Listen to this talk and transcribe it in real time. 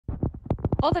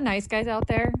all the nice guys out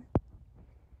there,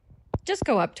 just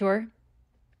go up to her.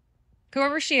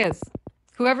 Whoever she is,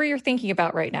 whoever you're thinking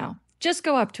about right now, just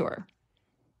go up to her.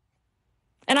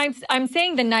 And I'm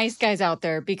saying the nice guys out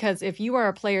there because if you are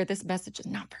a player, this message is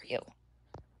not for you.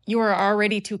 You are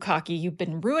already too cocky. You've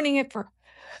been ruining it for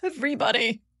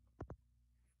everybody.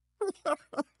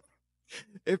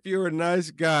 If you're a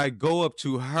nice guy, go up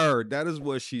to her. That is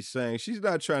what she's saying. She's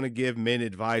not trying to give men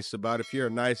advice about if you're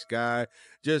a nice guy,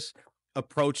 just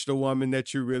approach the woman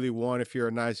that you really want if you're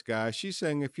a nice guy. She's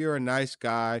saying if you're a nice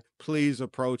guy, please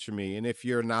approach me. And if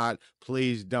you're not,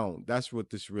 please don't. That's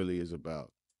what this really is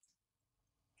about.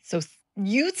 So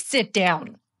you sit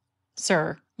down,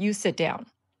 sir. You sit down.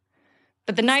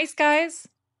 But the nice guys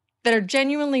that are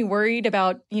genuinely worried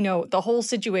about, the whole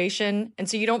situation, and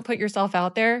so you don't put yourself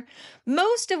out there,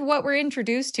 most of what we're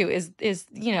introduced to is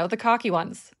the cocky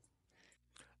ones.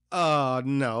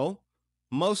 No.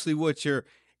 Mostly what you're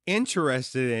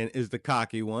interested in is the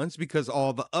cocky ones because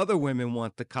all the other women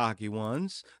want the cocky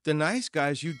ones. The nice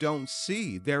guys you don't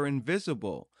see, they're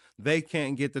invisible. They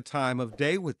can't get the time of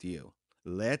day with you.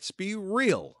 Let's be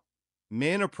real.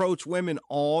 Men approach women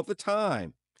all the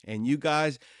time, and you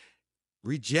guys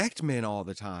reject men all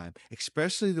the time,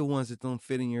 especially the ones that don't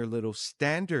fit in your little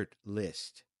standard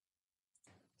list.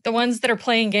 The ones that are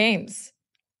playing games.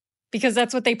 Because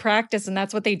that's what they practice and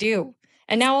that's what they do.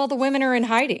 And now all the women are in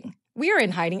hiding. We are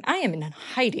in hiding. I am in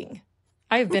hiding.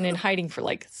 I have been in hiding for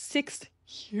like 6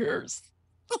 years.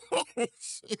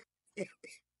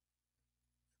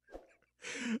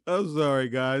 I'm sorry,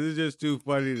 guys. It's just too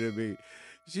funny to me.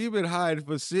 She been hiding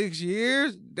for 6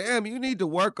 years? Damn, you need to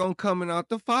work on coming out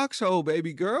the foxhole,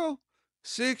 baby girl.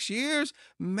 6 years?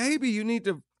 Maybe you need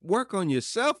to work on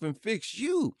yourself and fix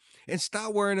you and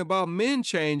stop worrying about men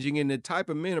changing and the type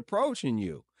of men approaching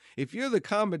you. If you're the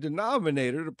common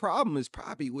denominator, the problem is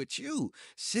probably with you.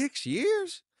 6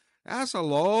 years? That's a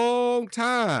long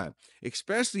time,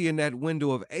 especially in that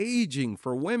window of aging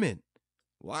for women.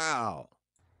 Wow.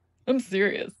 I'm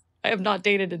serious. I have not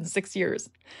dated in 6 years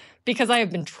because I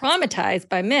have been traumatized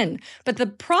by men. But the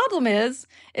problem is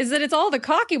that it's all the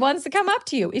cocky ones that come up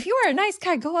to you. If you are a nice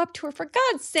guy, go up to her, for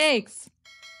God's sakes.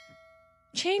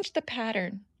 Change the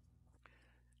pattern.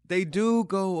 They do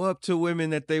go up to women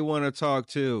that they want to talk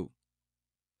to,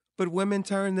 but women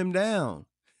turn them down.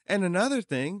 And another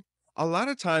thing, a lot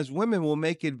of times women will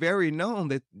make it very known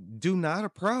that do not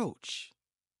approach.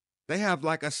 They have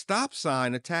like a stop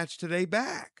sign attached to their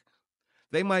back.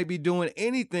 They might be doing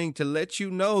anything to let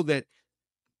you know that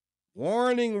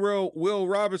warning, Will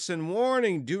Robinson,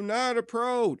 warning, do not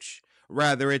approach.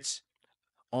 Rather, it's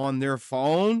on their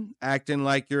phone, acting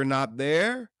like you're not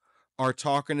there, or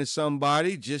talking to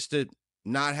somebody just to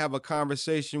not have a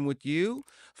conversation with you,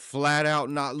 flat out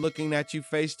not looking at you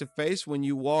face to face when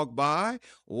you walk by,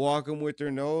 walking with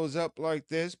their nose up like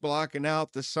this, blocking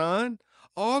out the sun,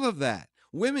 all of that.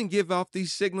 Women give off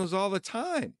these signals all the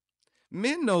time.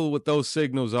 Men know what those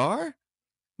signals are.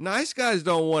 Nice guys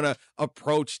don't want to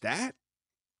approach that.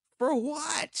 For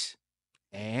what?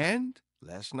 And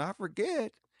let's not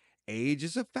forget, age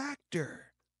is a factor.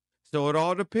 So it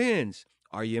all depends.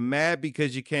 Are you mad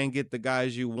because you can't get the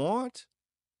guys you want?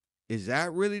 Is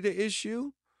that really the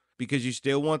issue? Because you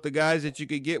still want the guys that you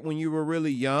could get when you were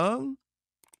really young?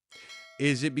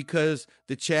 Is it because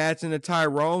the Chads and the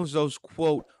Tyrones, those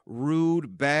quote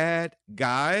rude, bad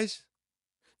guys,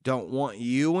 don't want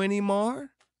you anymore?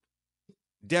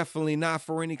 Definitely not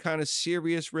for any kind of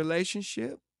serious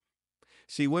relationship.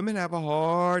 See, women have a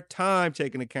hard time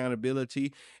taking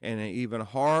accountability and an even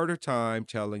harder time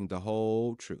telling the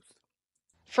whole truth.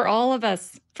 For all of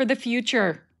us, for the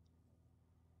future.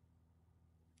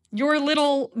 Your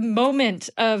little moment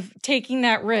of taking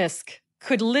that risk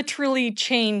could literally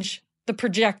change the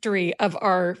trajectory of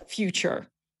our future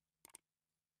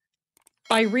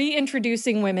by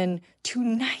reintroducing women to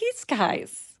nice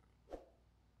guys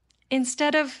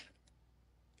instead of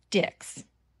dicks.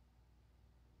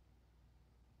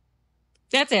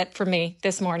 That's it for me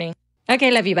this morning.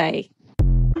 Okay, love you, bye.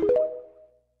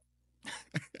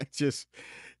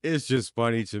 It's just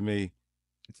funny to me.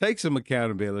 Take some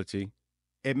accountability.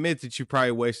 Admit that you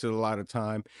probably wasted a lot of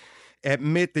time.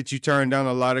 Admit that you turned down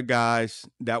a lot of guys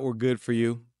that were good for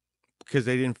you because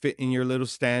they didn't fit in your little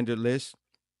standard list.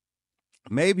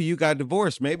 Maybe you got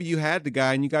divorced. Maybe you had the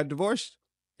guy and you got divorced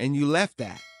and you left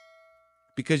that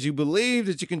because you believe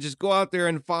that you can just go out there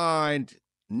and find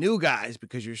new guys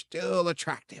because you're still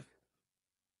attractive.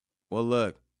 Well,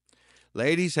 look,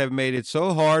 ladies have made it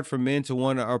so hard for men to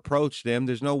want to approach them.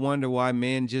 There's no wonder why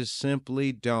men just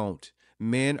simply don't.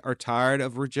 Men are tired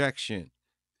of rejection.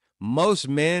 Most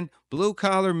men, blue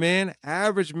collar men,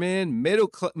 average men,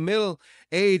 middle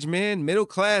age men, middle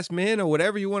class men, or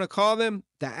whatever you want to call them,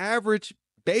 the average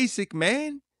basic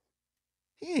man,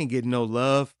 he ain't getting no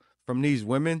love from these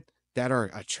women that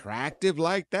are attractive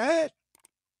like that.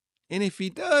 And if he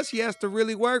does, he has to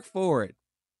really work for it.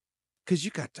 Because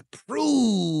you got to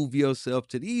prove yourself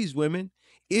to these women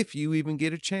if you even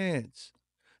get a chance.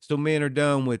 So men are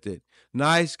done with it.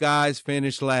 Nice guys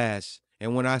finish last.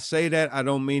 And when I say that, I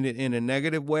don't mean it in a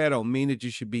negative way. I don't mean that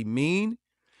you should be mean.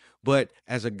 But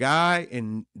as a guy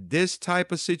in this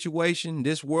type of situation,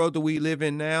 this world that we live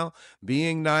in now,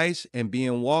 being nice and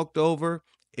being walked over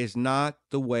is not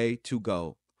the way to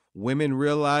go. Women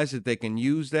realize that they can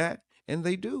use that, and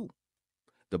they do.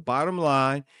 The bottom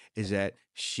line is that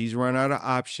she's run out of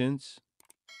options.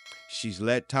 She's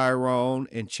let Tyrone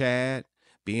and Chad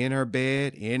be in her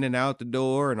bed, in and out the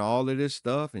door, and all of this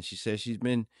stuff. And she says she's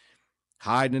been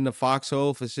hiding in the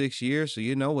foxhole for 6 years. So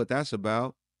you know what that's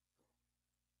about.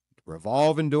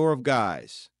 Revolving door of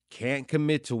guys. Can't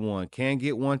commit to one. Can't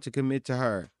get one to commit to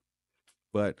her.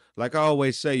 But like I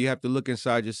always say, you have to look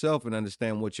inside yourself and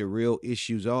understand what your real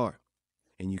issues are.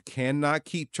 And you cannot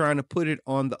keep trying to put it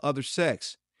on the other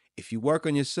sex. If you work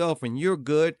on yourself and you're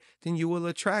good, then you will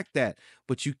attract that.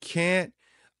 But you can't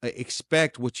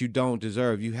expect what you don't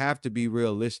deserve. You have to be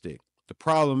realistic. The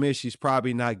problem is she's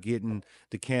probably not getting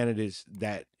the candidates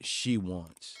that she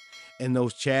wants. And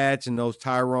those Chads and those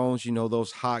Tyrones, you know,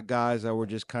 those hot guys that were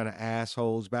just kind of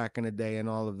assholes back in the day and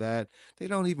all of that, they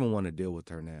don't even want to deal with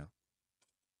her now.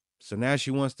 So now she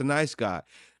wants the nice guy.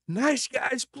 Nice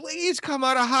guys, please come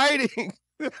out of hiding.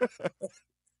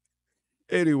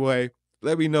 Anyway,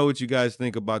 let me know what you guys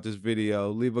think about this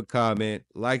video. Leave a comment,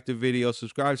 like the video,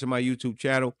 subscribe to my YouTube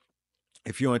channel.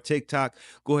 If you're on TikTok,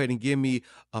 go ahead and give me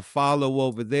a follow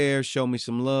over there. Show me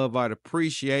some love. I'd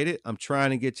appreciate it. I'm trying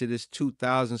to get to this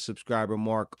 2,000 subscriber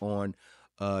mark on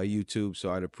YouTube,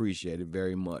 so I'd appreciate it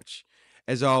very much.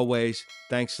 As always,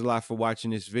 thanks a lot for watching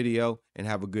this video, and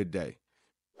have a good day.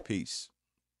 Peace.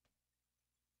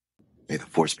 May the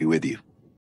force be with you.